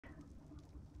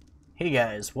Hey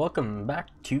guys, welcome back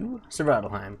to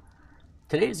Svartalfheim.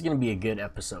 Today's going to be a good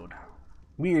episode.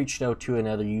 We reached out to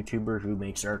another YouTuber who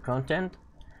makes art content,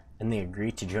 and they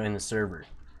agreed to join the server.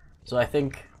 So I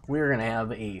think we're going to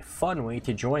have a fun way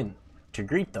to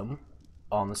greet them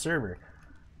on the server.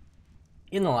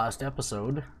 In the last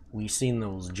episode, we seen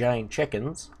those giant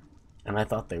chickens, and I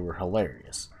thought they were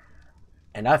hilarious.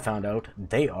 And I found out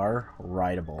they are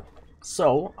rideable.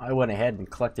 So I went ahead and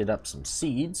collected up some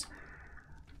seeds.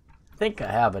 Think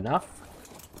I have enough.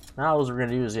 Now what we're going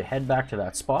to do is head back to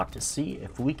that spot to see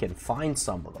if we can find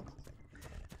some of them.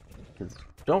 Because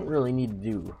don't really need to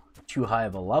do too high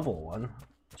of a level one.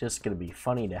 Just going to be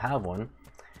funny to have one.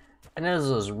 And as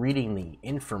I was reading the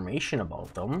information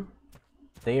about them,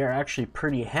 they are actually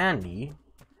pretty handy.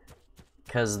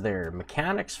 Because their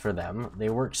mechanics for them, they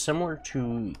work similar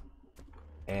to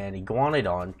an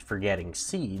iguanodon for getting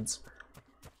seeds.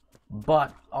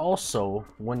 But also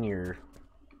when you're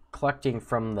collecting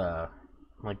from the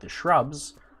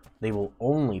shrubs, they will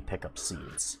only pick up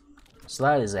seeds. So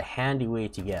that is a handy way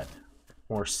to get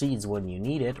more seeds when you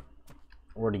need it,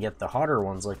 or to get the hotter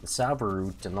ones like the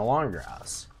saveroot and the long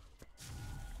grass.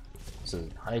 So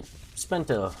I spent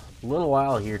a little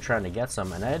while here trying to get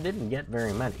some, and I didn't get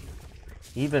very many,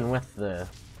 even with the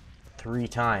 3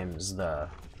 times the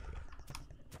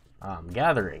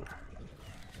gathering.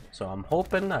 So I'm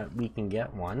hoping that we can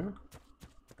get one.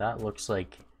 That looks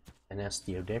like an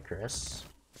Estiodicris,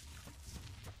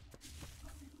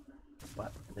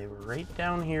 but they were right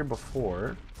down here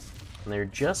before, and they're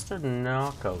just a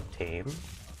knockout tame.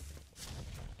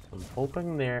 I'm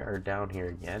hoping they are down here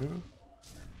again.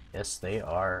 Yes, they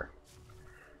are.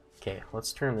 Okay,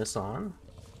 let's turn this on.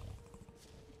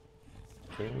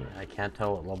 Okay, I can't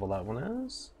tell what level that one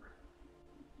is.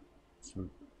 It's a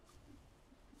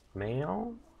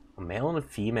male and a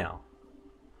female.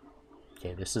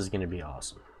 Okay, this is gonna be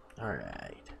awesome.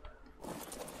 Alright.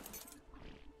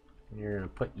 We're gonna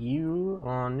put you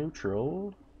on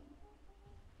neutral.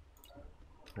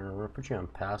 We're gonna put you on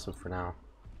passive for now.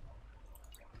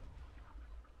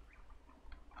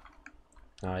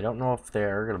 Now I don't know if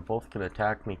they're both gonna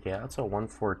attack me. Yeah, that's a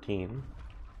 114.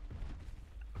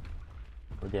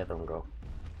 Where'd the other one go?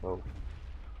 Whoa.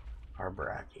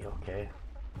 Arboraki, okay.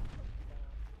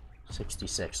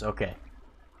 66, okay.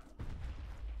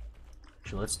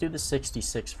 So let's do the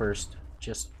 66 first,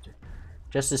 just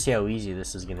to see how easy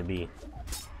this is going to be.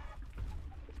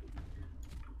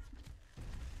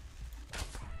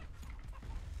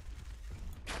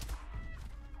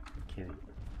 Okay.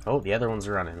 Oh, the other one's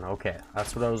running. Okay,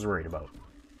 that's what I was worried about.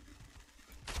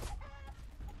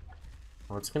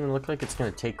 Well, it's going to look like it's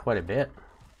going to take quite a bit.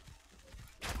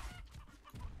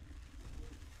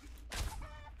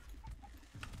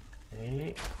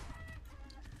 Okay.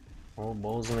 Oh,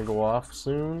 bowl's gonna go off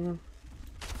soon.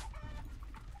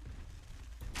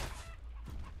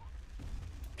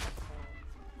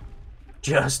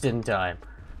 Just in time.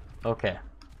 Okay.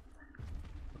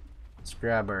 Let's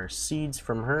grab our seeds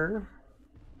from her.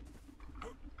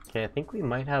 Okay, I think we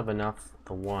might have enough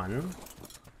for one.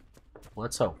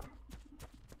 Let's hope.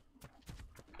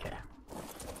 Okay.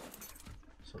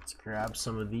 So let's grab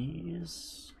some of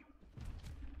these.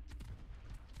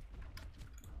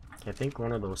 I think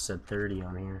one of those said 30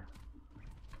 on here.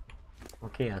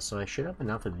 Okay, yeah, so I should have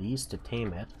enough of these to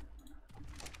tame it.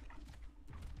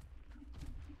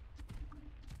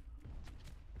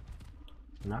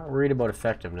 I'm not worried about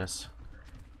effectiveness.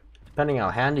 Depending how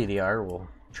handy they are, we'll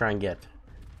try and get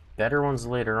better ones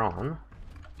later on.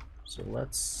 So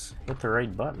let's hit the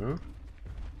right button.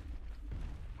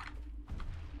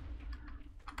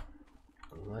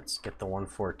 Let's get the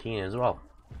 114 as well.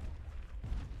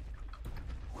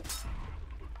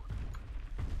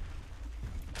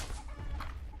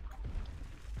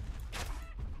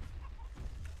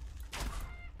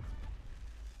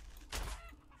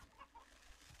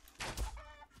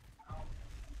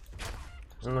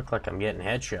 Doesn't look like I'm getting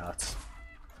headshots.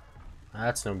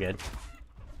 That's no good.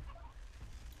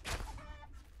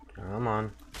 Come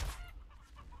on.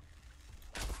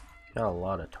 Got a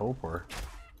lot of torpor.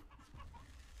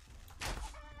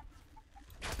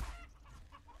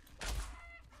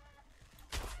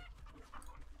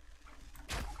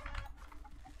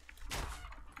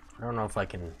 I don't know if I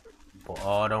can...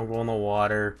 Oh, don't go in the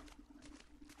water.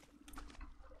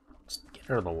 Just get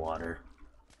out of the water.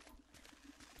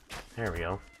 There we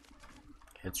go.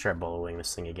 Okay, let's try bullowing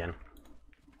this thing again.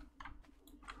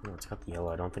 Oh, it's got the yellow.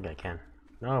 I don't think I can.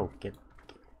 No, get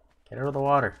out of the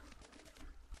water.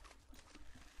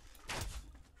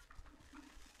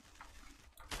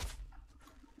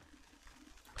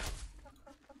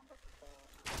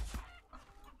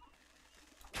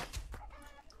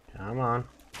 Come on.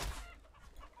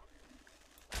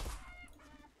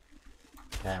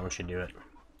 That one should do it.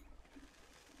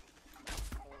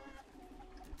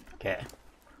 Okay.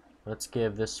 Let's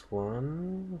give this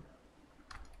one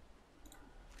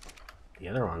the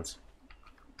other ones.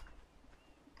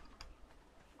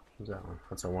 What's that one?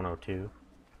 That's a 102.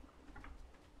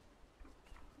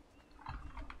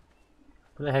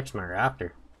 Where the heck's my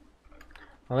raptor?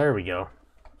 Well, there we go.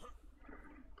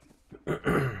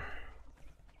 Okay,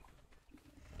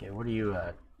 what are you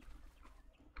at?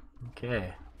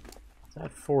 Okay. It's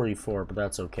at 44, but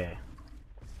that's okay.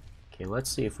 Okay,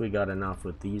 let's see if we got enough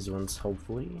with these ones,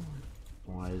 hopefully.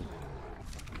 Why?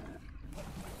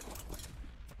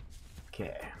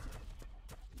 Okay.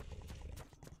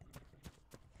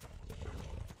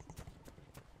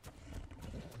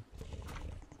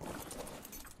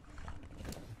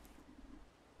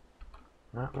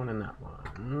 That one and that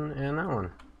one. And that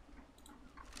one.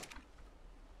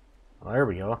 Well, there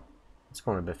we go. It's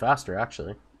going a bit faster,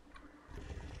 actually.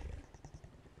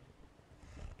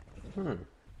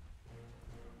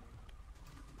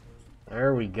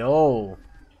 There we go.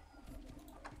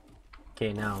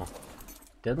 Okay, now.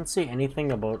 Doesn't say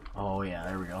anything about... Oh, yeah,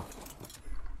 there we go.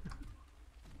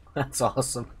 That's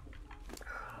awesome.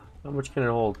 How much can it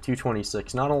hold?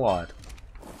 226. Not a lot.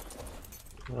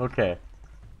 Okay.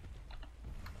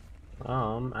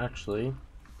 Actually,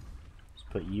 let's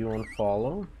put you on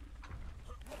follow.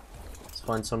 Let's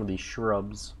find some of these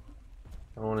shrubs.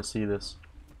 I want to see this.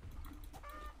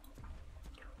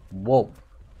 Whoa.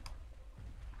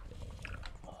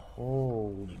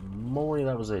 Holy moly,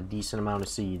 that was a decent amount of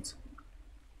seeds.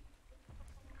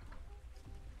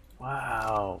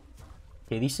 Wow.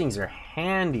 Okay, these things are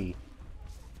handy.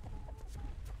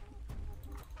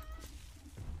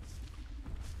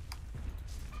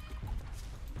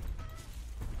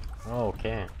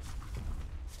 Okay.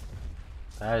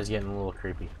 That is getting a little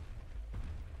creepy.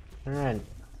 Alright.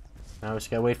 Now we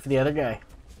just gotta wait for the other guy.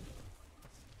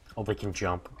 Oh, they can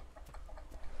jump.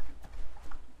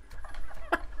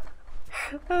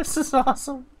 This is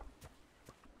awesome.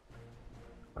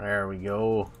 There we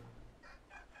go.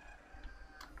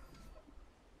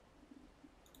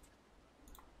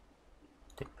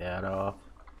 Take that off.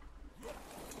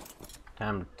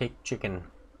 Time to take chicken.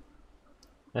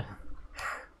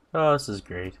 Oh, this is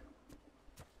great.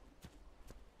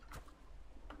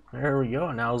 There we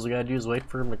go. Now all we gotta do is wait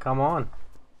for him to come on.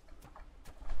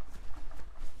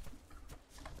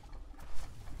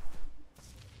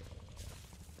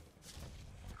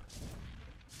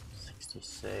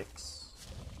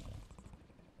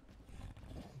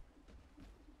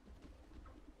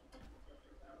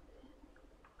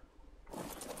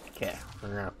 Okay,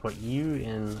 we're gonna put you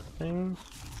in the thing.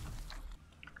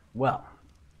 Well,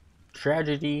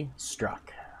 tragedy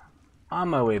struck. On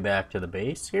my way back to the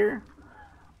base here,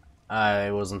 I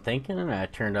wasn't thinking and I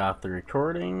turned off the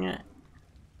recording.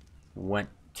 Went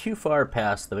too far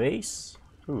past the base.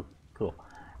 Ooh, cool.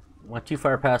 Went too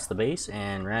far past the base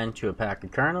and ran into a pack of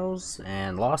carnos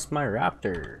and lost my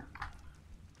raptor.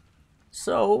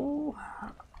 So,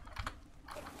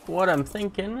 what I'm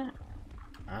thinking...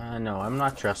 no, I'm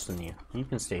not trusting you. You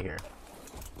can stay here.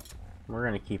 We're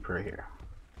gonna keep her here.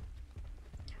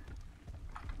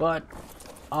 But,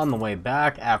 on the way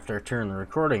back, after I turned the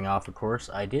recording off, of course,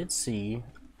 I did see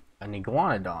an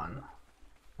iguanodon.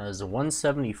 That is a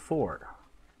 174.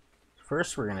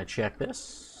 First, we're gonna check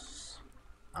this.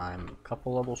 I'm a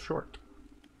couple levels short.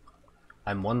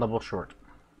 I'm one level short.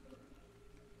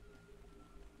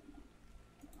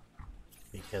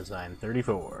 Because I'm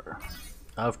 34.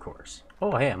 Of course.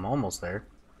 Oh, hey, I'm almost there.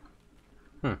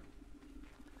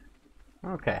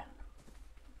 Okay. I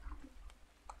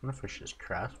wonder if we should just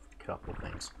craft a couple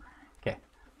things. Okay.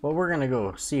 Well, we're gonna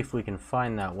go see if we can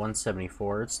find that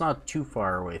 174. It's not too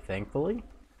far away, thankfully.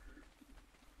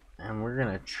 And we're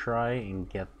gonna try and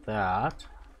get that.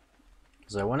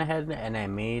 Because I went ahead and I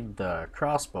made the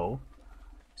crossbow.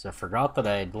 Because I forgot that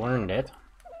I had learned it.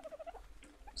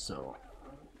 So,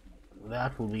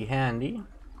 that will be handy.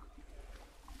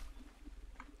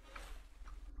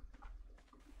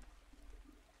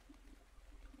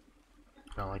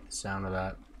 I don't like the sound of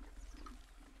that.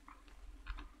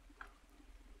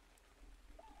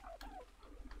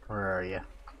 Where are you?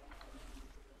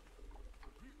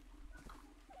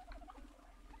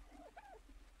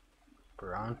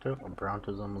 Bronto? Oh,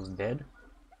 Bronto's almost dead.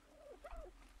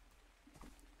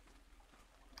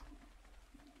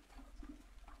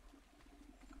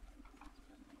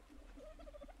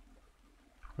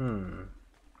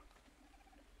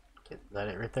 Okay, is that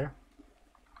it right there?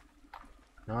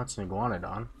 No, it's an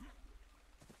iguanodon.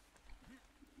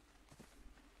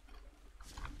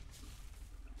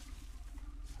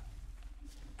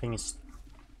 Thing is,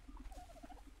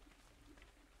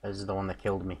 this is the one that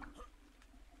killed me.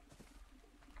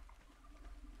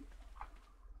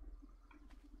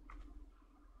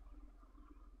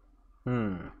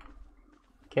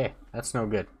 Okay, that's no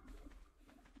good.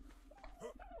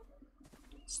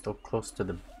 Still close to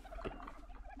the...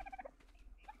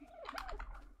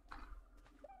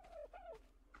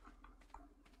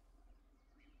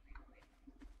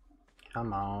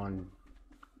 Come on.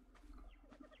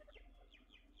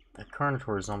 That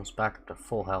Carnotaur is almost back up to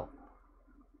full health.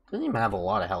 Doesn't even have a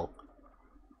lot of health.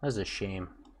 That's a shame.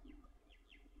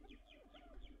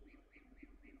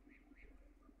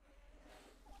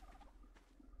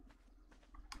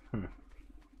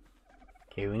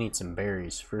 Okay, we need some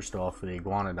berries. First off, for the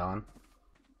Iguanodon.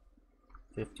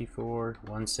 54,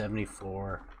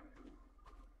 174.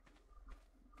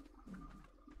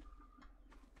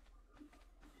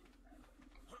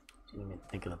 Didn't even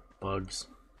think of the bugs.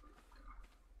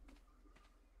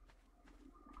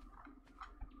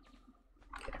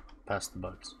 Okay, past the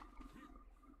bugs.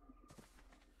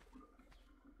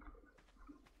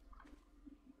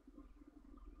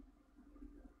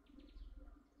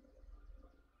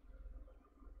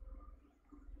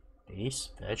 Base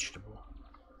vegetable.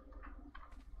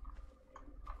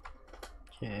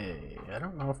 Okay, I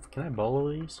don't know if... Can I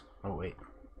bolo these? Oh, wait.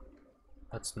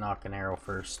 Let's knock an arrow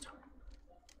first.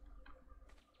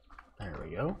 There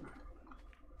we go.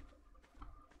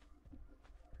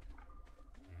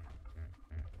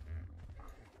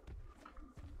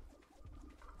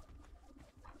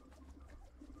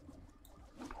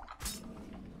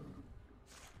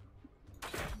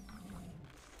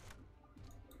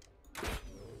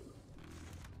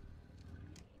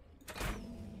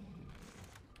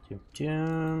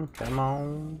 Come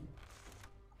on.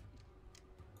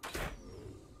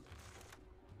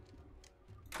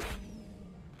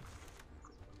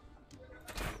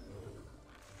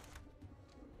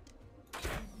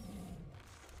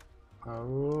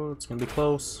 Oh, it's gonna be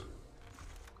close.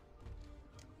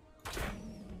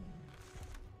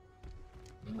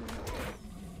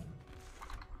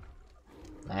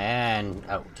 And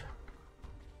out.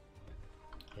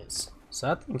 Yes. So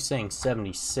that thing's saying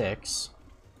 76.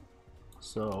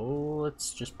 So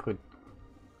let's just put...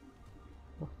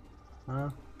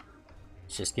 let's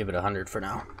just give it 100 for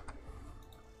now.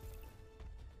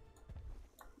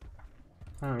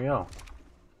 There we go.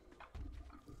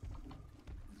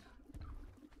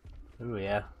 Ooh,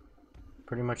 yeah.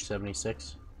 Pretty much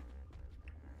 76.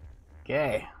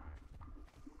 Okay.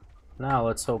 Now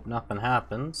let's hope nothing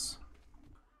happens.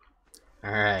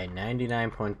 Alright,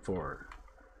 99.4.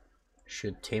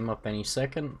 Should tame up any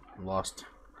second. Lost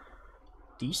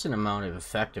decent amount of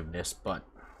effectiveness, but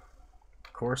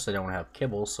of course I don't have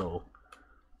kibble, so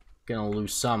gonna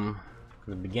lose some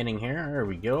in the beginning here. There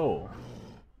we go.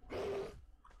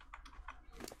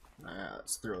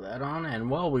 Let's throw that on, and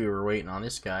while we were waiting on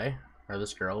this guy, or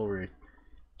this girl, we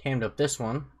tamed up this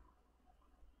one.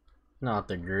 Not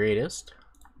the greatest.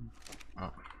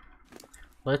 Oh.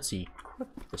 Let's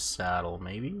equip the saddle,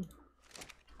 maybe.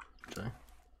 Okay.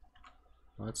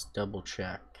 Let's double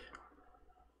check.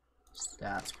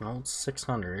 Stats can hold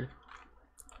 600.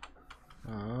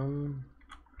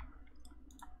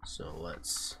 So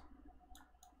let's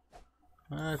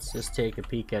just take a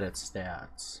peek at its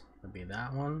stats. That'd be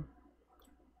that one.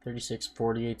 36,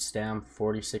 48 stam,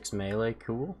 46 melee,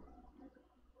 cool.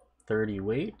 30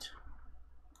 weight.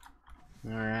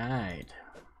 Alright.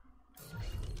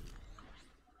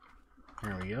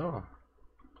 There we go.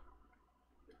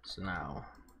 So now,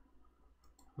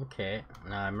 okay,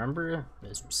 now I remember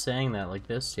it's saying that like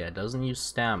this, yeah, it doesn't use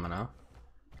stamina.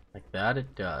 Like that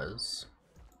it does.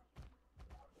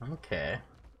 Okay.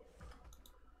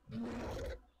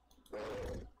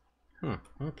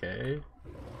 Okay.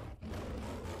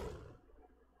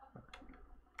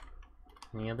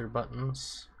 Any other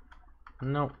buttons?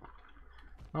 Nope.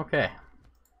 Okay.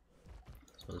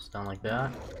 So it's done like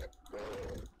that.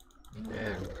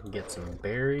 And get some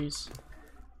berries.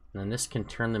 And then this can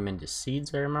turn them into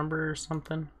seeds, I remember, or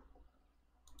something.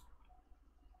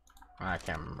 I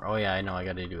can't remember. Oh yeah, I know, I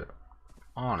gotta do it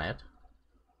on it.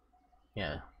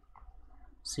 Yeah.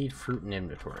 Seed, fruit, and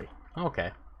inventory.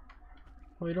 Okay.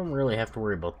 Well, we don't really have to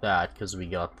worry about that, because we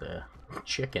got the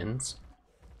chickens.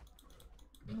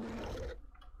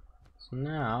 So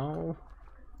now,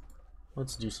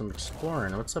 let's do some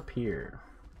exploring. What's up here?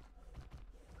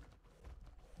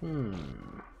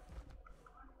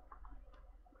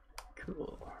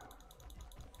 Cool.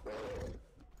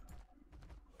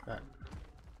 Got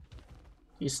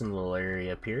decent little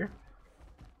area up here.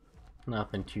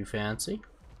 Nothing too fancy.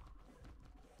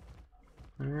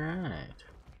 Alright.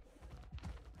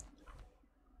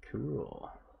 Cool.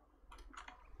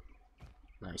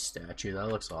 Nice statue. That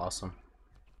looks awesome.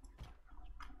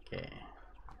 Okay.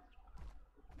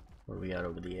 What do we got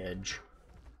over the edge?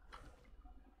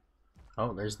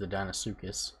 Oh, there's the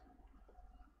Dinosuchus.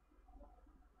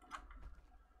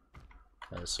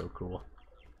 That is so cool.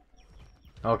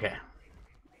 Okay.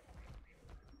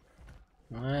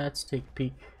 Let's take a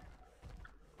peek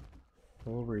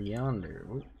over yonder.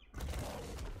 Ooh.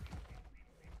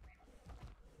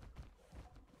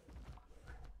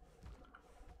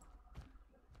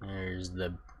 There's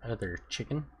the other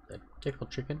chicken, the tickle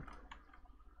chicken.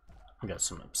 We got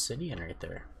some obsidian right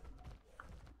there.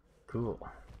 Cool.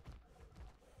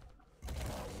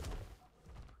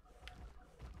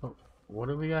 Oh, what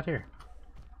do we got here?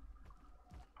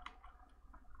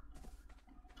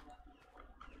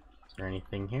 Is there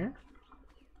anything here?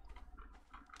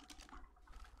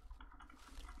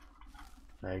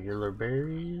 Regular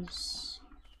berries.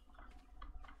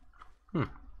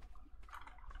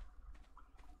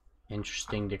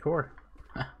 Interesting decor.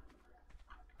 Huh.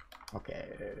 Okay,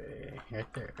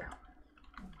 right there.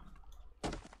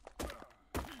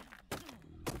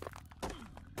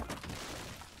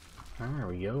 There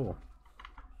we go.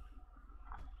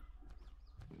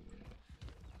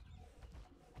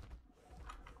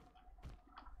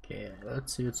 Okay,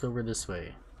 let's see what's over this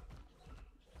way.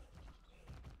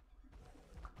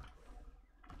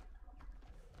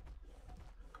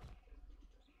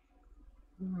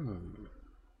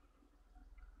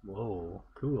 Whoa,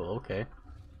 cool, okay.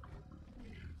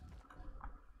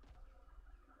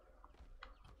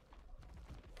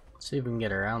 Let's see if we can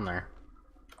get around there.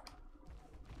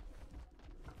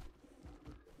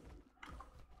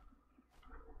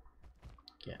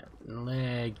 Get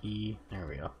laggy. There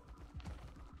we go.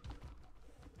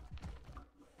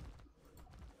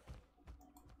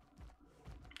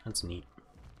 That's neat.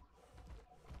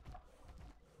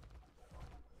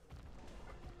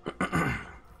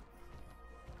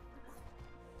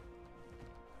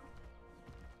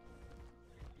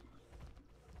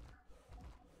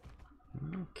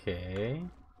 Okay.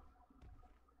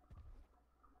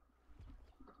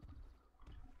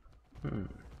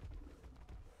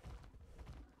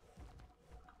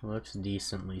 Looks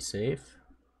decently safe.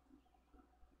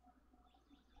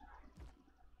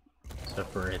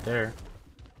 Except for right there.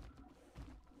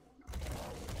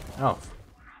 Oh.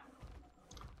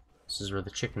 This is where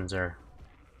the chickens are.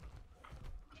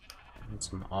 And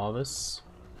some Ovis.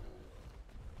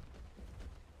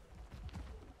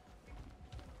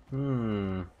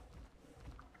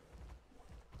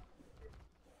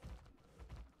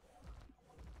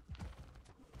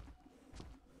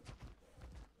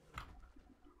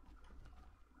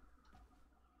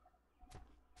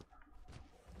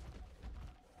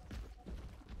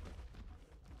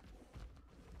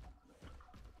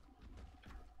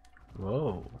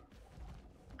 Whoa.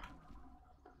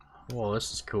 Whoa,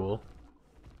 this is cool.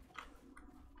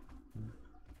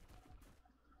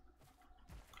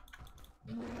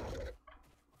 Is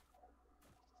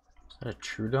that a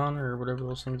Trudon or whatever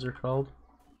those things are called?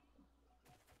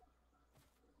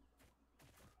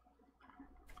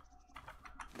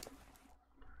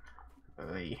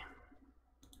 Oy.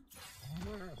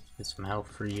 Get some help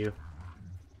for you.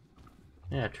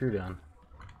 Yeah, Trudon.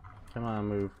 Come on,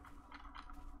 move.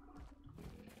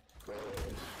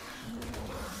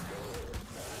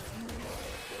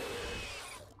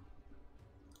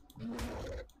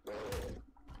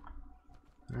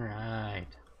 Alright.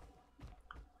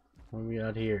 What do we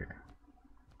got here?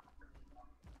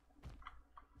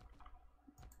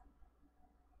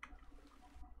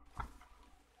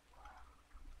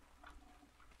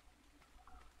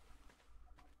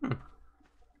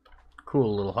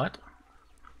 Cool little hut.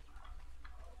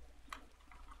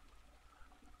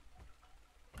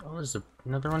 Oh, there's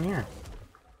another one here.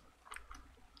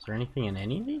 Is there anything in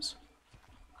any of these?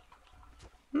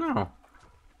 No.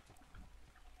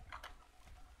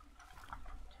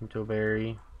 Tinto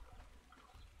berry.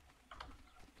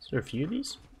 Is there a few of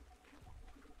these?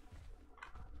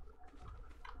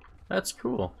 That's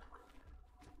cool.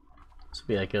 This would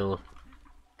be like a,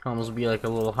 could almost be like a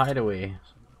little hideaway.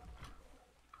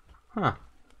 Huh.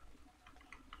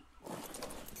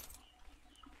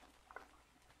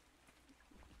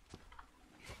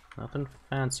 Nothing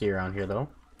fancy around here though.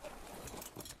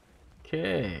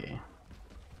 Okay.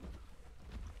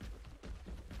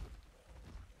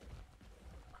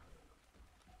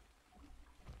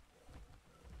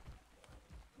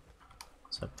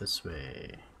 It's up this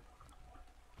way.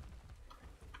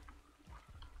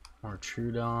 More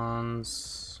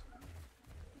Trudons.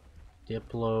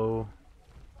 Diplo.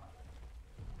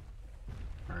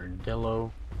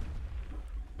 Armadillo.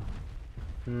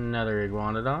 Another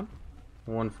iguanodon.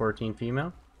 114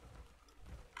 female.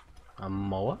 A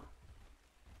moa.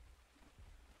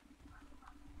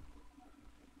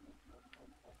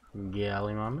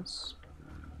 Gallimamas.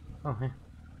 Oh, hey.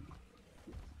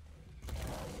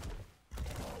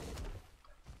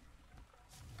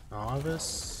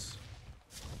 Novice.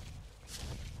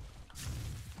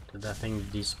 Did that thing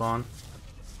despawn?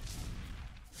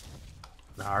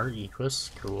 Our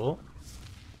Equus, cool.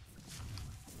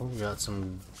 Oh, we got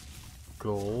some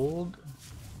gold.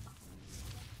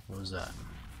 What was that?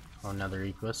 Oh, another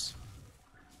Equus.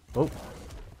 Oh.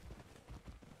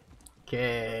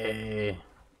 Okay.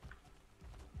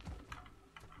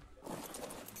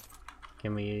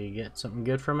 Can we get something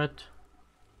good from it?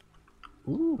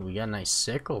 Ooh, we got a nice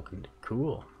sickle.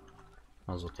 Cool.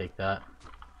 Might as well take that.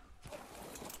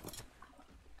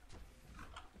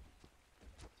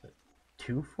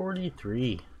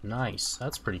 $243. Nice.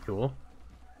 That's pretty cool.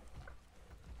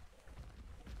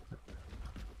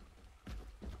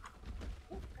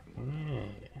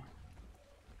 Okay.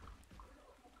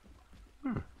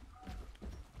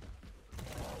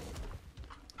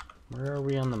 Where are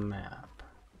we on the map?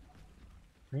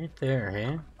 Right there,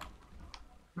 hey?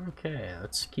 Okay,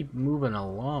 let's keep moving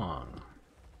along.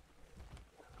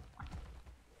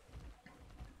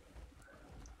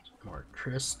 Some more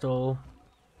crystal.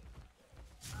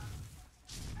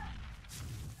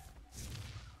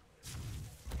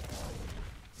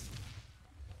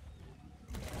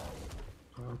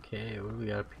 Okay, what do we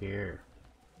got up here?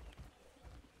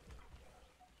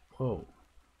 Whoa.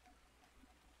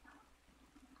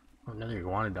 Oh, another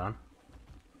iguanodon.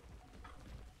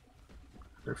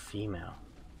 They're female.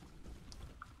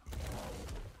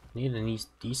 Need a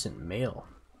decent male.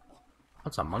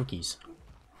 Lots of monkeys.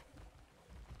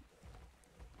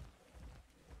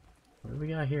 What do we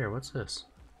got here? What's this?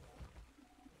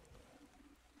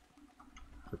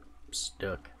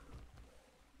 Stuck.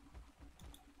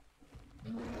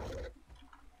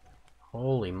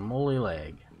 Holy moly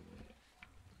leg.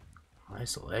 Why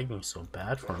is the lagging so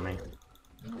bad for me?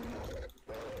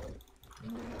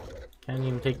 Can't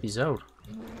even take these out.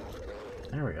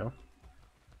 There we go.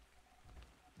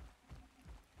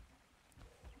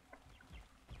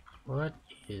 What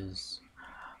is...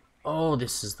 Oh,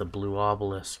 this is the blue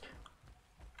obelisk.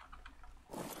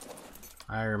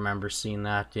 I remember seeing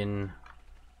that in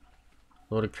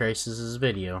Loaded Crisis'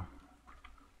 video.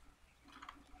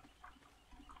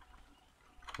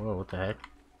 Whoa, what the heck?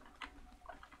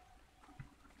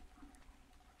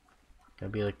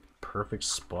 Gotta be like the perfect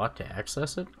spot to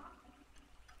access it?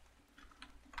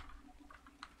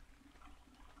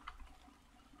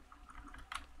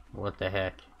 What the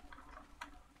heck?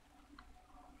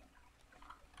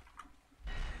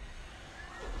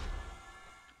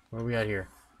 What do we got here?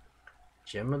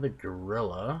 Gem of the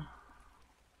Gorilla.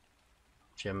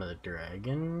 Gem of the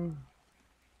Dragon.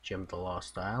 Gem of the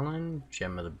Lost Island.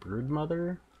 Gem of the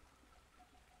Broodmother.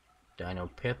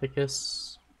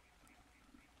 Dinopithecus.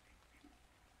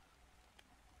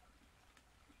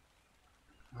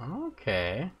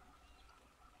 Okay.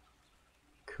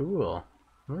 Cool.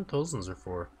 I wonder what those ones are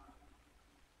for.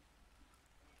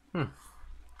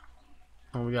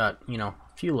 Well, we got, you know,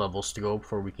 a few levels to go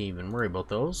before we can even worry about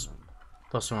those.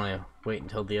 Plus, we want to wait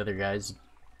until the other guys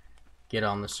get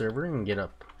on the server and get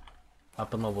up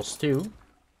in levels too.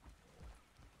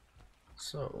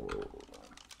 So,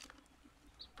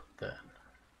 let's put that,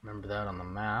 remember that on the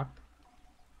map.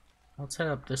 Let's head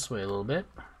up this way a little bit.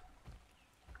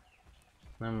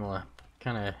 Then we'll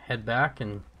kind of head back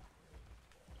and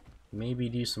maybe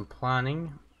do some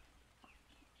planning.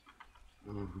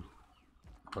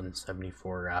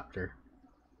 174 Raptor.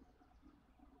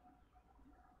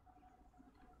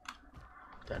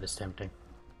 That is tempting.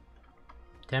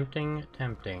 Tempting,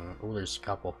 tempting. Oh, there's a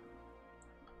couple.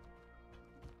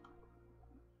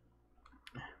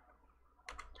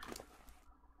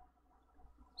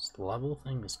 This level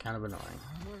thing is kind of annoying.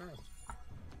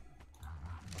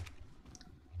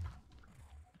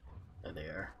 There they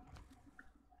are.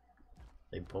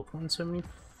 They both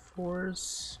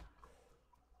 174s?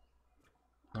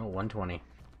 Oh, 120.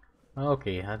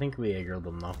 Okay, I think we aggroed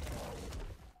them though.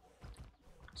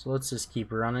 So let's just keep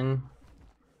running,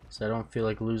 so I don't feel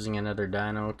like losing another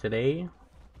dino today.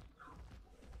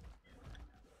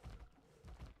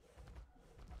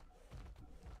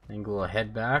 I think we'll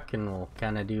head back and we'll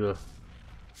kind of do a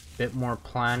bit more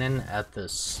planning at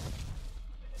this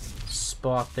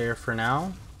spot there for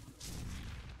now.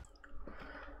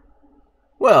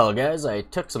 Well guys, I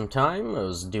took some time. I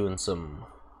was doing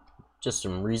just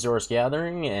some resource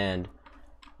gathering, and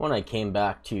when I came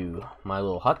back to my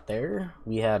little hut there,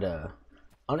 we had a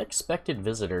unexpected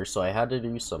visitor, so I had to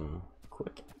do some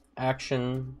quick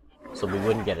action so we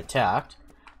wouldn't get attacked.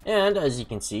 And as you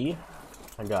can see,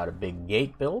 I got a big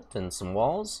gate built and some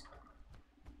walls.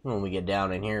 When we get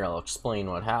down in here, I'll explain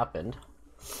what happened.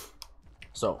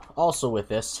 So also with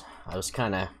this, I was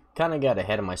kind of got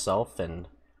ahead of myself and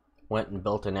went and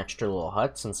built an extra little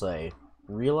hut since I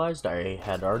realized I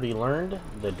had already learned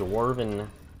the dwarven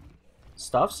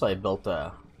stuff. So I built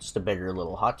just a bigger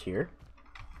little hut here.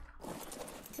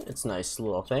 It's a nice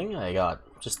little thing. I got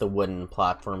just the wooden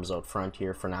platforms out front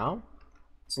here for now.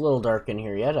 It's a little dark in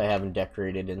here yet. I haven't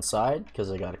decorated inside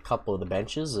because I got a couple of the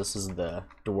benches. This is the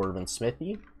dwarven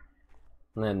smithy.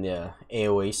 And then the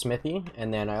AOA smithy.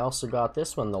 And then I also got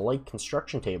this one, the light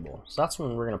construction table. So that's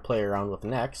one we're going to play around with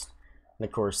next. And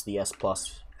of course the S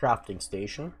Plus crafting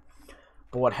station.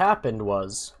 But what happened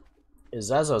is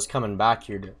as I was coming back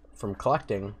here from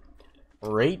collecting,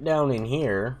 right down in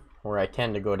here, where I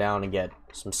tend to go down and get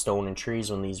some stone and trees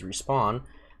when these respawn,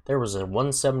 there was a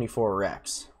 174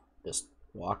 Rex just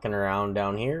walking around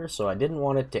down here. So I didn't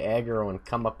want it to aggro and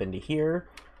come up into here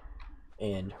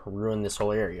and ruin this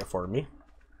whole area for me.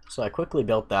 So I quickly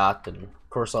built that, and of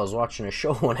course I was watching a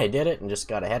show when I did it and just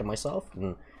got ahead of myself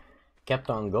and kept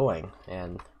on going,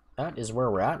 and that is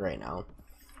where we're at right now.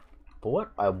 But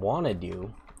what I want to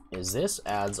do is this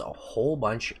adds a whole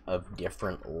bunch of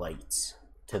different lights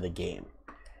to the game,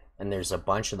 and there's a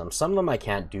bunch of them. Some of them I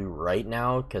can't do right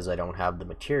now because I don't have the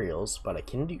materials, but I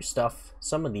can do stuff,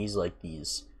 some of these, like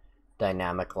these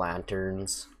dynamic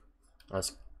lanterns. I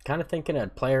was kind of thinking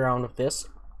I'd play around with this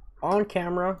on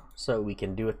camera so we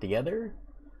can do it together.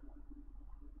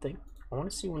 I want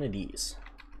to see one of these.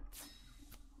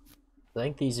 I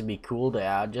think these would be cool to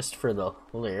add just for the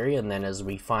little area, and then as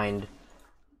we find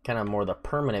kind of more the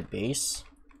permanent base,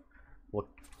 we'll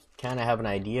kind of have an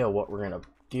idea what we're gonna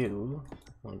do.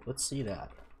 Like, let's see that.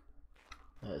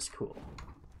 That is cool.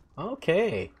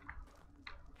 Okay.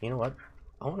 You know what?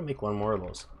 I want to make one more of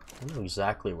those. I know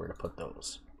exactly where to put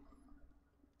those.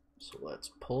 So let's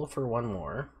pull for one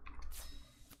more.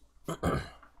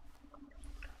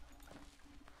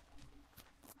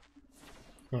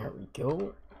 There we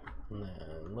go. And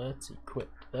then let's equip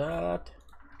that.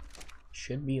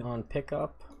 Should be on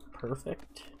pickup.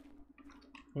 Perfect.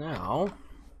 Now,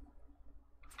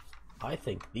 I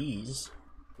think these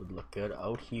would look good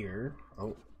out here.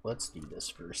 Oh, let's do this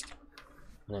first.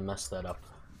 And I messed that up.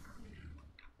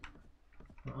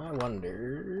 I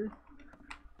wonder...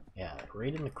 Yeah,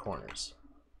 right in the corners.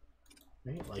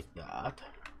 Right like that.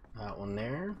 That one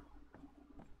there.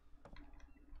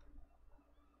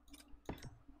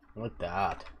 Like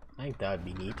that. I think that would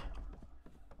be neat.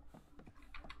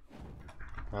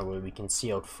 That way we can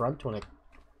see out front when it...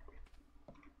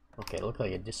 Okay, it looked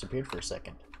like it disappeared for a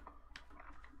second.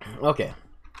 Okay,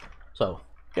 so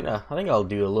I think I'll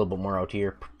do a little bit more out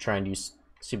here. Try and see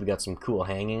if we got some cool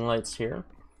hanging lights here.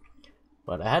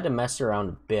 But I had to mess around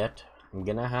a bit. I'm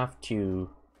gonna have to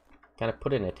kind of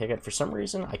put in a ticket. For some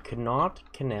reason, I could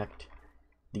not connect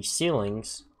the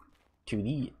ceilings to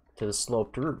the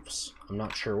sloped roofs. I'm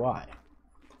not sure why,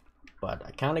 but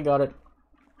I kind of got it,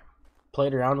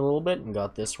 played around a little bit and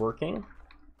got this working.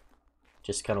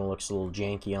 Just kind of looks a little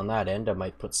janky on that end. I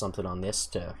might put something on this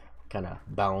to kind of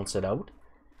balance it out.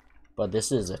 But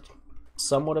this is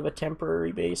somewhat of a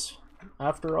temporary base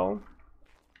after all.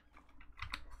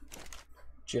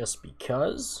 Just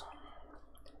because.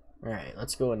 Alright,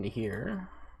 let's go into here.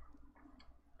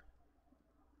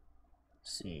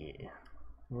 Let's see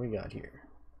what we got here.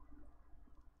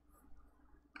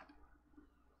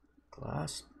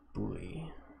 Glass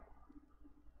buoy.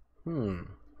 Okay,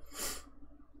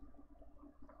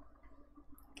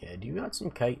 I do got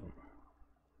some chitin.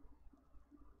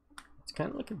 Let's kind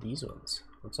of look at these ones.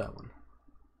 What's that one?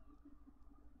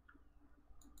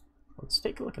 Let's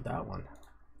take a look at that one.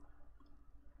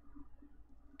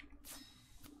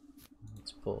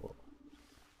 Let's pull.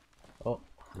 Oh,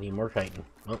 I need more chitin.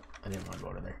 Oh, I didn't want to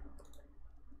go to there.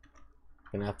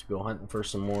 Gonna have to go hunting for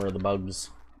some more of the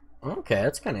bugs. Okay,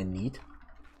 that's kind of neat.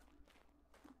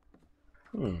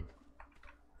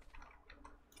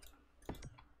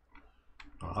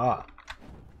 Aha.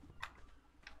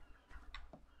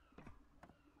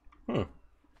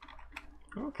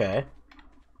 Okay.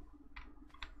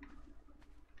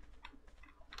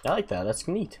 I like that. That's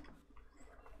neat.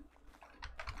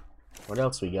 What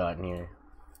else we got in here?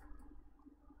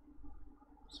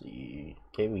 Let's see.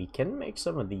 Okay, we can make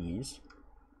some of these.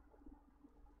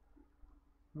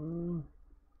 Here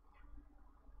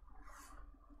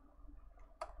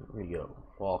we go.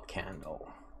 Wall candle.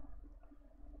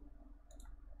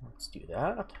 Let's do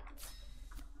that.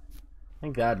 I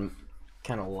think that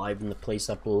kind of liven the place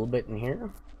up a little bit in here.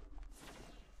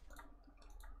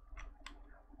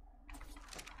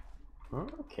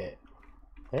 Okay,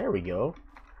 there we go.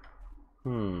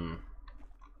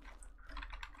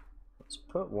 Let's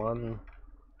put one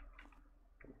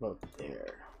about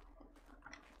there.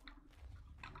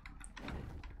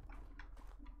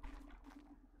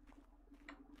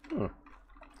 Let's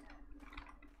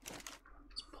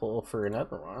pull for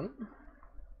another one.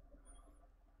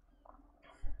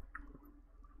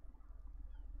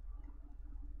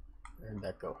 Where'd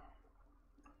that go?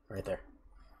 Right there.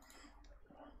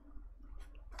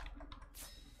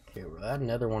 Okay, we'll add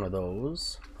another one of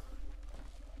those.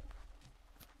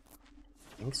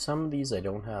 I think some of these I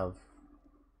don't have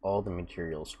all the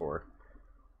materials for.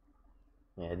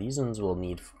 Yeah, these ones will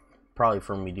need probably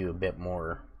for me to do a bit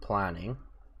more planning.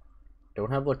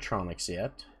 Don't have electronics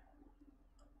yet.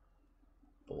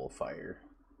 Bullfire.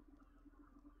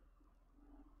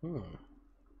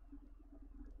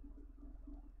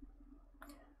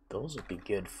 Those would be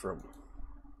good for...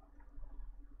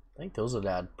 I think those would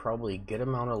add probably a good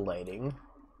amount of lighting.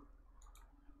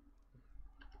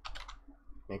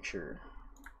 Make sure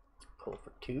pull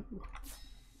for 2.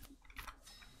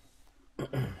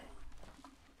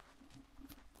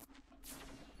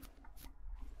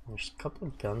 There's a couple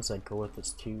of guns that go with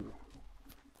this too.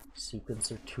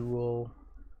 Sequencer tool,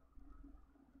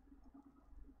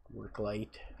 work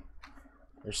light.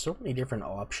 There's so many different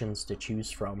options to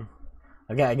choose from.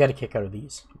 I got a kick out of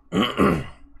these. I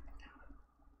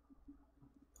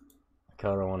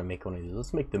kind of want to make one of these.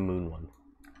 Let's make the moon one.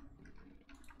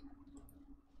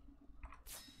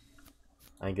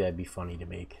 I think that'd be funny to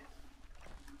make.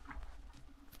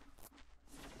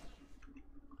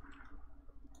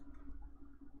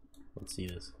 Let's see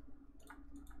this.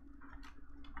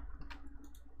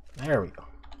 There we go.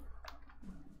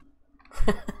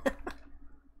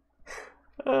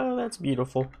 Oh, that's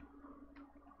beautiful.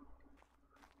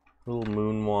 Little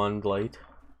moon wand light.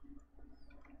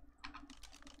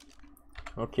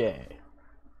 Okay.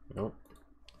 Nope.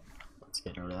 Let's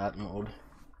get out of that mode.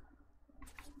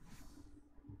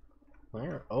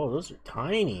 Where? Oh, those are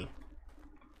tiny.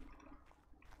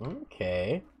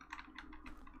 Okay.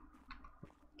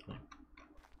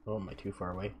 Oh, am I too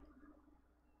far away?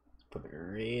 Let's put it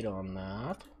right on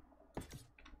that.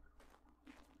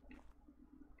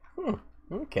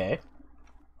 Okay.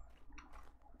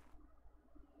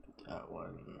 That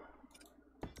one.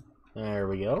 There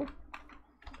we go.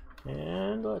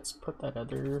 And let's put that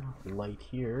other light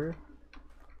here.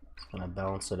 Just gonna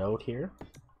balance it out here.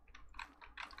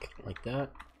 Like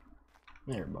that.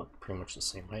 They're about pretty much the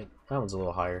same height. That one's a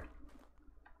little higher.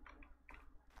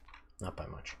 Not by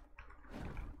much.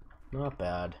 Not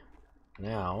bad.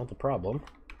 Now, the problem.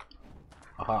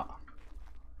 Aha.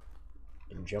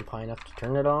 Didn't jump high enough to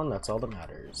turn it on, that's all that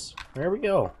matters. There we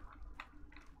go.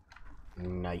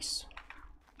 Nice.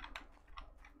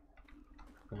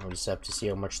 Now we just have to see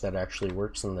how much that actually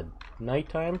works in the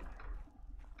nighttime.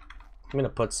 I'm gonna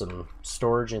put some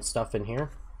storage and stuff in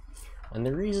here. And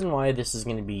the reason why this is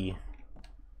gonna be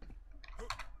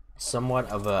somewhat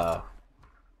of a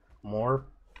more,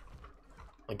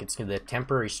 like it's the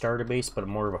temporary starter base, but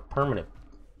more of a permanent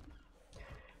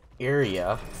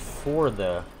area for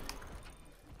the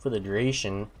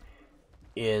duration,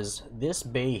 is this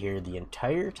bay here. The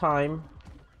entire time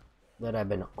that I've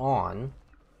been on,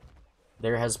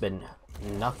 there has been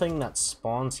nothing that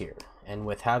spawns here, and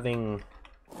with having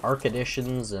Arc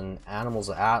Editions and Animals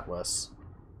of Atlas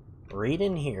right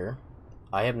in here,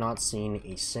 I have not seen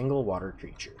a single water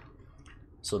creature.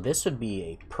 So this would be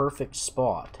a perfect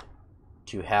spot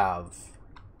to have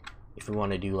if we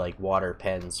want to do like water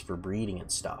pens for breeding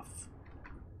and stuff.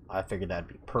 I figured that'd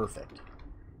be perfect.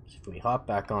 So if we hop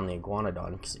back on the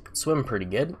Iguanodon, because it can swim pretty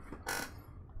good,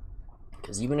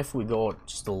 because even if we go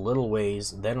just a little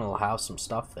ways, then it'll have some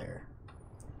stuff there.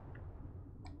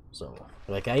 So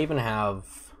like I even have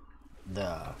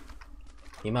the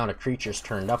amount of creatures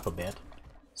turned up a bit,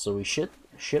 so we should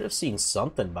have seen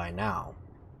something by now.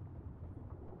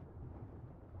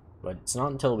 But it's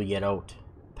not until we get out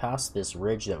past this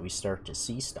ridge that we start to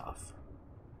see stuff.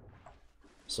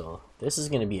 So this is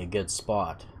going to be a good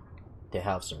spot to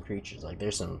have some creatures. Like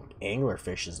there's some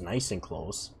anglerfishes nice and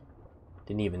close.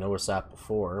 Didn't even notice that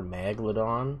before.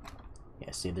 Megalodon.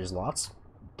 Yeah, see there's lots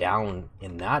down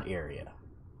in that area.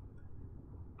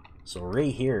 So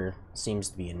right here seems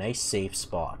to be a nice safe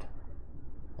spot.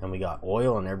 And we got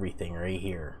oil and everything right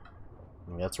here.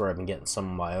 And that's where I've been getting some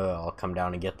of my oil. I'll come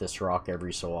down and get this rock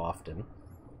every so often.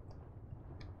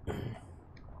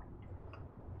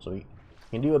 So we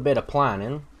can do a bit of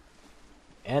planning.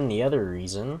 And the other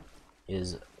reason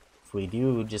is if we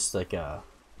do just like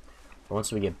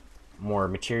once we get more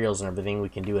materials and everything, we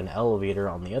can do an elevator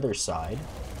on the other side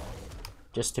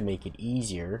just to make it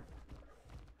easier.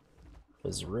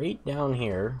 Because right down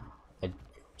here,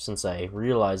 since I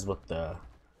realized what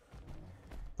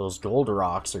those gold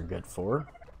rocks are good for,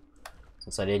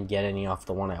 since I didn't get any off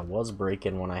the one I was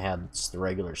breaking when I had the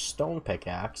regular stone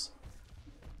pickaxe,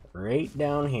 right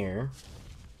down here,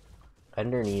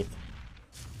 underneath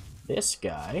this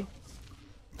guy,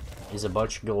 is a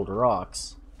bunch of gold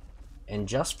rocks. And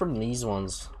just from these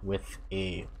ones, with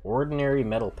a ordinary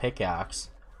metal pickaxe,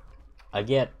 I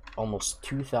get almost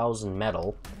 2,000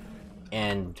 metal,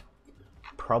 and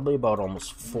probably about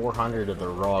almost 400 of the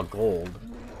raw gold,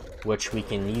 which we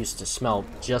can use to smelt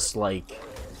just like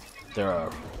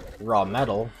the raw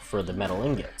metal for the metal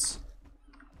ingots.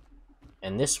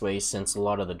 And this way, since a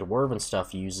lot of the dwarven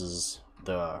stuff uses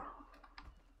the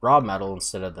raw metal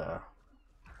instead of the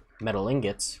metal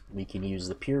ingots, we can use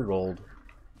the pure gold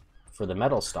for the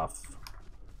metal stuff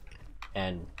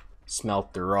and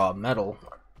smelt the raw metal,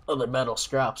 other metal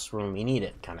scraps when we need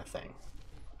it, kind of thing,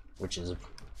 which is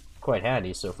quite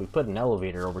handy. So if we put an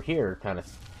elevator over here, kind of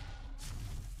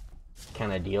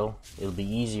deal, it'll be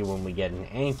easy when we get an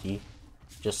Anki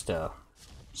just to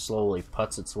slowly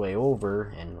putz its way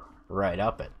over and ride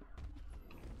up it.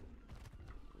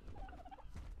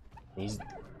 These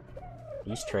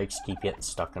trikes keep getting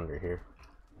stuck under here.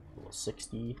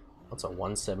 60. That's a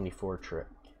 174 trick.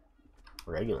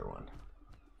 Regular one.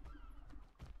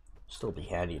 Still be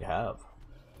handy to have.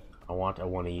 I want a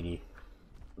 180.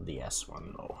 The S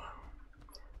one though.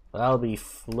 That'll be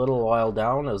a little while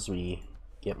down as we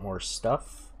get more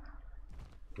stuff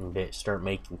and start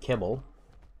making kibble,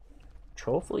 which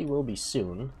hopefully will be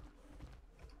soon.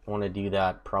 I want to do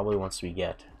that probably once we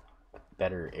get a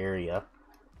better area.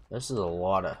 This is a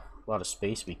lot of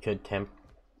space we could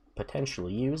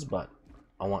potentially use, but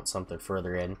I want something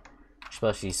further in,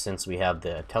 especially since we have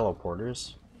the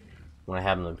teleporters. When I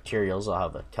have the materials, I'll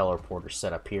have a teleporter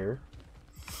set up here.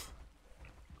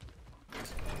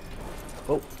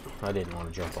 Oh, I didn't want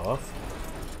to jump off.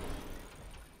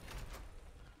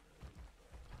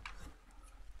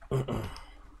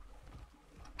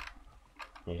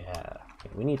 Yeah,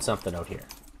 we need something out here.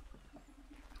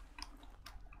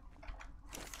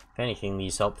 If anything,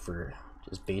 these help for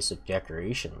just basic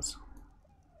decorations.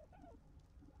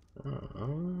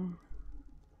 I'm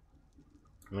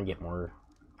gonna get more.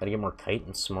 Gotta get more kite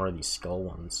and some more of these skull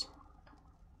ones.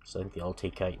 So I think the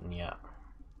LT chitin, yeah.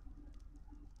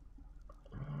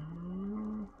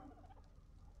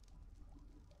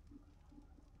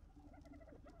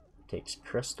 Takes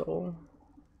crystal.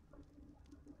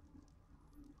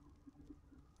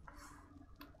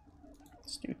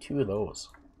 Let's do 2 of those.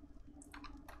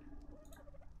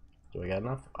 Do I got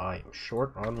enough? I am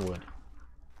short on wood.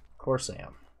 Of course I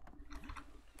am.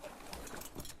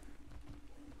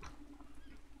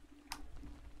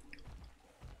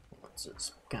 Let's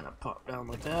just kind of pop down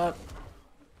like that.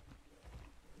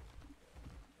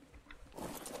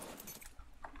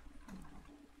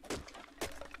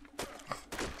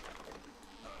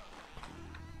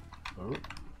 Oh,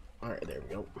 alright, there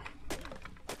we go.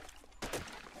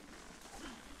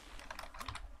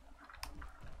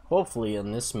 Hopefully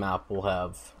on this map we'll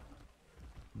have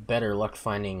better luck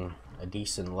finding a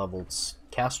decent leveled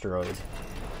casteroid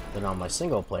than on my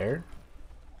single player,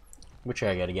 which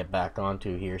I gotta get back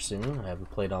onto here soon. I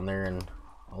haven't played on there in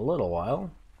a little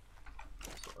while.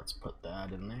 So let's put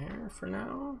that in there for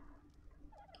now.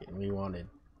 Okay, we wanted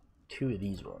 2 of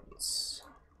these ones.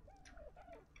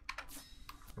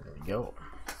 There we go.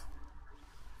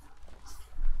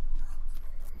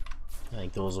 I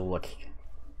think those will look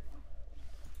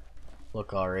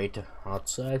alright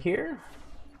outside here.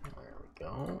 There we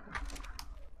go.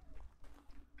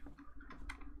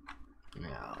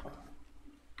 Now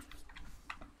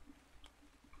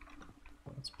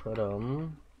let's put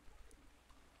them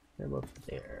about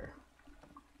there.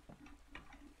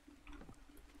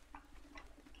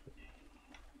 Okay.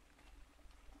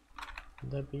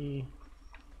 Would that be?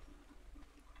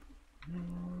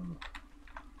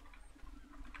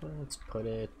 Let's put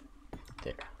it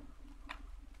there.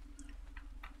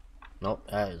 Nope,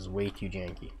 that is way too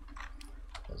janky.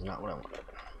 That's not what I wanted.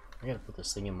 I gotta put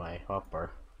this thing in my hotbar.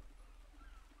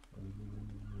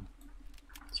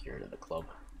 Let's get rid of the club.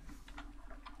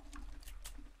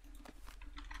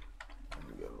 There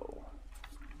we go.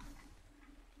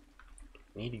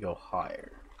 Need to go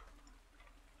higher.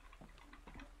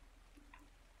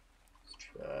 Let's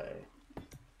try.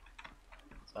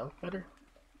 Does that look better?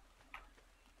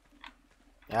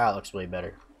 Yeah, it looks way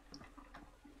better.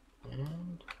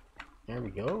 And there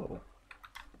we go.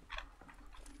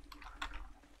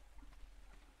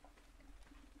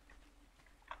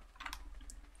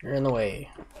 You're in the way.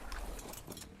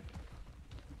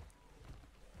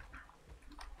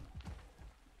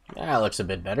 That looks a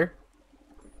bit better.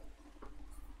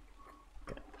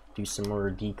 Do some more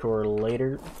decor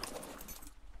later.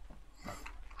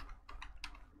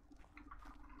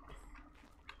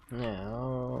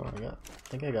 Now, I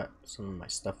think I got some of my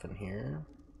stuff in here.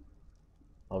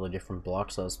 All the different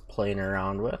blocks I was playing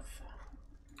around with.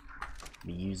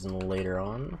 Be using later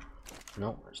on.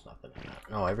 No, there's nothing in that.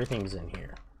 No, everything's in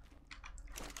here.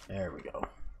 There we go.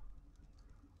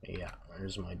 Yeah,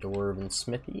 there's my dwarven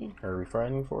smithy, or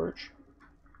refining forge.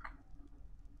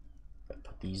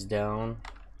 Put these down.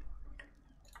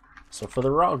 So for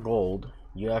the raw gold,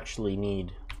 you actually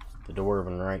need the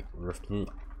dwarven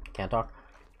can't talk.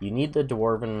 You need the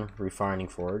dwarven refining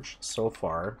forge so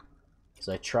far, because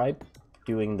I tried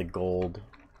doing the gold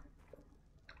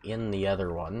in the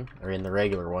other one, or in the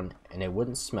regular one, and it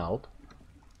wouldn't smelt.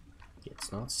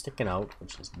 It's not sticking out,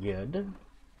 which is good.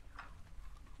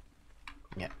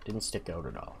 Yeah, didn't stick out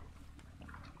at all.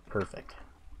 Perfect.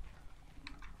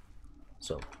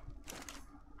 So,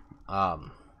 yeah,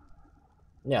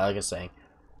 like I was saying,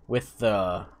 with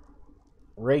the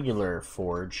regular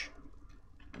forge,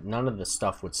 none of the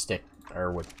stuff would stick,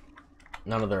 or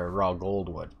none of the raw gold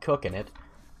would cook in it.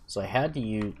 So I had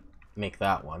to make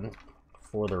that one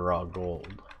for the raw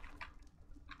gold,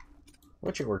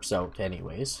 which it works out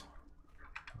anyways.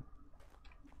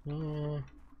 Yeah.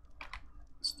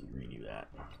 Let's redo that.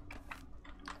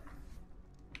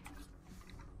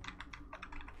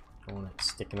 Don't want it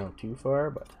sticking out too far,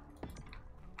 but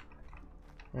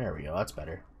there we go. That's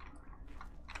better.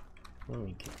 Let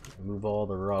me move all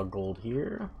the raw gold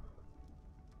here.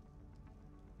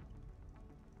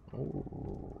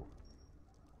 Ooh.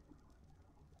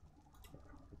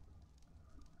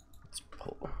 Let's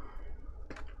pull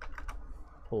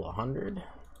 100.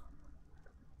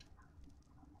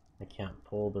 I can't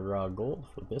pull the raw gold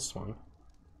for this one.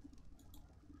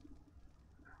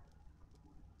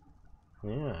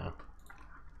 Yeah.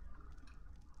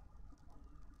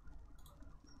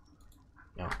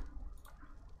 No.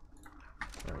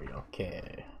 There we go.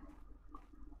 Okay.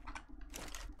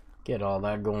 Get all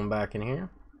that going back in here.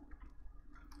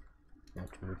 I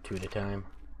have to move 2 at a time.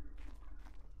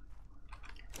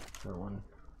 Another one.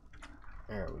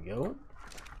 There we go.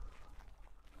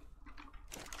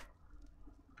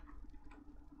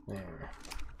 There.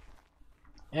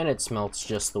 And it smelts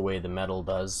just the way the metal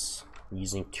does,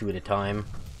 using 2 at a time.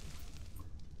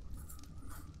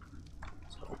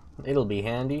 So it'll be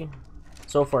handy.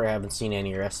 So far I haven't seen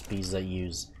any recipes that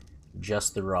use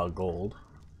just the raw gold.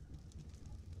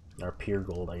 Or pure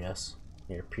gold, I guess.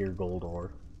 Yeah, pure gold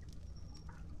ore.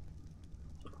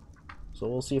 So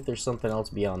we'll see if there's something else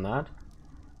beyond that.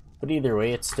 But either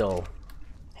way, it's still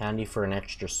handy for an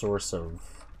extra source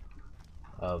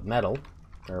of metal.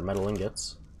 Or metal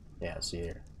ingots. Yeah, see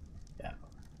here. Yeah.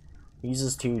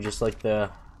 Uses 2 just like the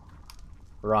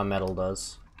raw metal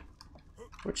does.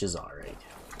 Which is alright.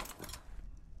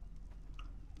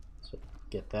 So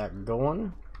get that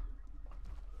going.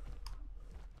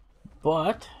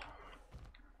 But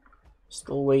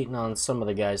still waiting on some of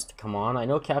the guys to come on. I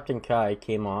know Captain Kai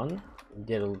came on.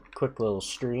 Did a quick little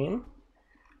stream,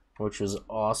 which was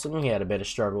awesome. He had a bit of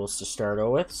struggles to start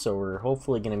out with, so we're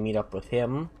hopefully going to meet up with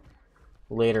him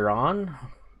later on,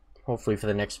 hopefully for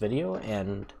the next video,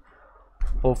 and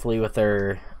hopefully with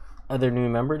our other new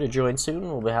member to join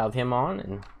soon. We'll have him on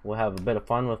and we'll have a bit of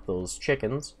fun with those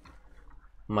chickens.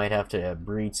 Might have to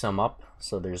breed some up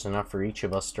so there's enough for each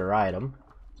of us to ride them.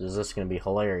 This is going to be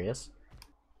hilarious.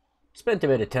 Spent a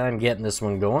bit of time getting this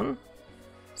one going,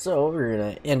 so we're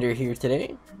going to end her here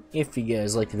today. If you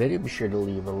guys liked the video, be sure to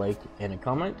leave a like and a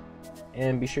comment,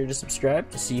 and be sure to subscribe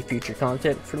to see future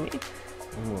content from me.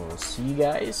 And we'll see you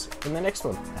guys in the next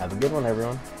one. Have a good one,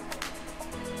 everyone.